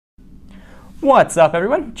What's up,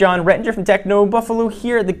 everyone? John Rettinger from Techno Buffalo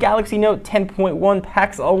here. The Galaxy Note 10.1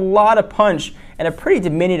 packs a lot of punch and a pretty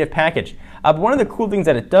diminutive package. But one of the cool things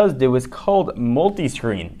that it does do is called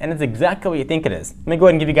multi-screen, and it's exactly what you think it is. Let me go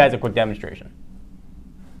ahead and give you guys a quick demonstration.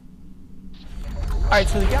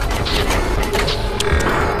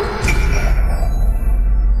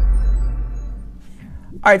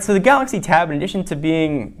 All right, so the Galaxy Tab, in addition to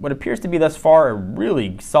being what appears to be thus far a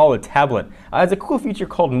really solid tablet, has a cool feature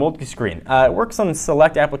called Multiscreen. It works on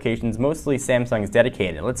select applications, mostly Samsung's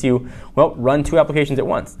dedicated. It lets you, well, run two applications at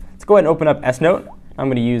once. Let's go ahead and open up S Note. I'm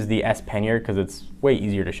going to use the S Pen here because it's way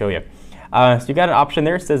easier to show you. So you got an option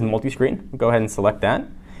there, it says Multiscreen. Go ahead and select that.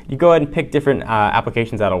 You go ahead and pick different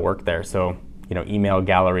applications that'll work there. So, you know, email,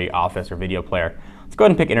 gallery, office, or video player. Let's go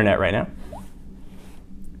ahead and pick internet right now.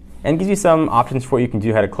 And it gives you some options for what you can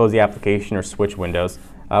do, how to close the application or switch windows.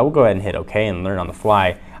 We'll go ahead and hit OK and learn on the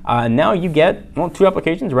fly. Now you get, well, two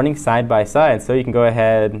applications running side by side. So you can go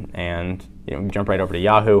ahead and jump right over to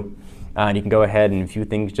Yahoo. And you can go ahead and view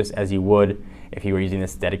things just as you would if you were using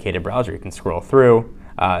this dedicated browser. You can scroll through.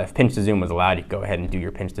 If pinch to zoom was allowed, you can go ahead and do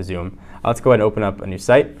your pinch to zoom. Let's go ahead and open up a new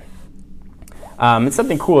site. It's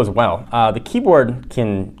something cool as well. The keyboard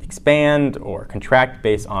can expand or contract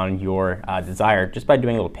based on your desire just by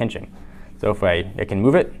doing a little pinching. So if I can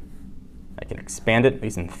move it, I can expand it. At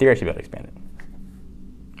least in theory, I should be able to expand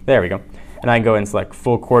it. There we go. And I can go and select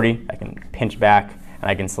full QWERTY. I can pinch back, and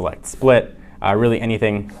I can select split. Really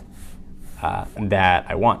anything that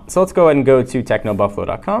I want. So let's go ahead and go to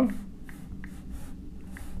technobuffalo.com.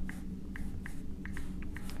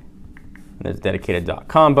 There's a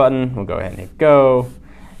dedicated.com button. We'll go ahead and hit go.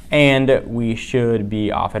 And we should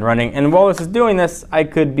be off and running. And while this is doing this, I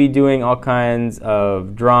could be doing all kinds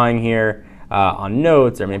of drawing here on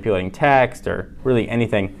notes or manipulating text or really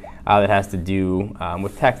anything that has to do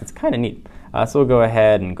with text. It's kind of neat. So we'll go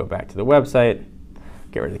ahead and go back to the website,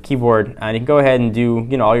 get rid of the keyboard, and you can go ahead and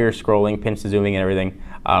do all your scrolling, pinch to zooming, and everything.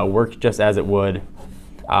 Works just as it would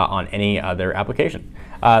on any other application.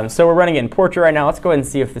 So we're running it in portrait right now. Let's go ahead and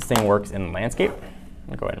see if this thing works in landscape.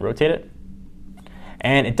 I'll go ahead and rotate it.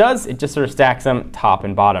 And it does. It just sort of stacks them top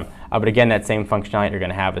and bottom. But again, that same functionality you're going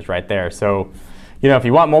to have is right there. So if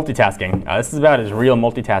you want multitasking, this is about as real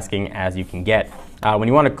multitasking as you can get. When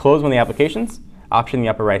you want to close one of the applications, option in the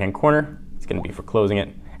upper right-hand corner, it's going to be for closing it.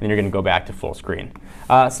 And then you're going to go back to full screen.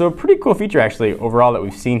 So a pretty cool feature, actually, overall that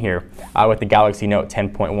we've seen here with the Galaxy Note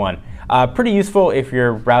 10.1. Pretty useful if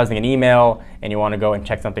you're browsing an email and you want to go and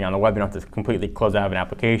check something on the web. You don't have to completely close out of an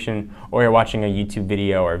application, or you're watching a YouTube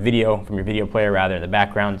video or a video from your video player rather in the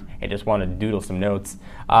background and just want to doodle some notes.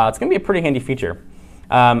 It's going to be a pretty handy feature.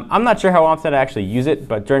 I'm not sure how often I actually use it,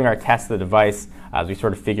 but during our test of the device, as we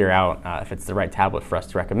sort of figure out if it's the right tablet for us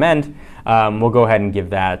to recommend, we'll go ahead and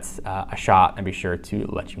give that a shot and be sure to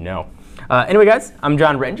let you know. Anyway, guys, I'm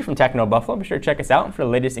John Rettinger from Techno Buffalo. Be sure to check us out for the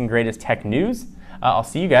latest and greatest tech news. I'll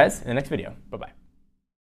see you guys in the next video. Bye-bye.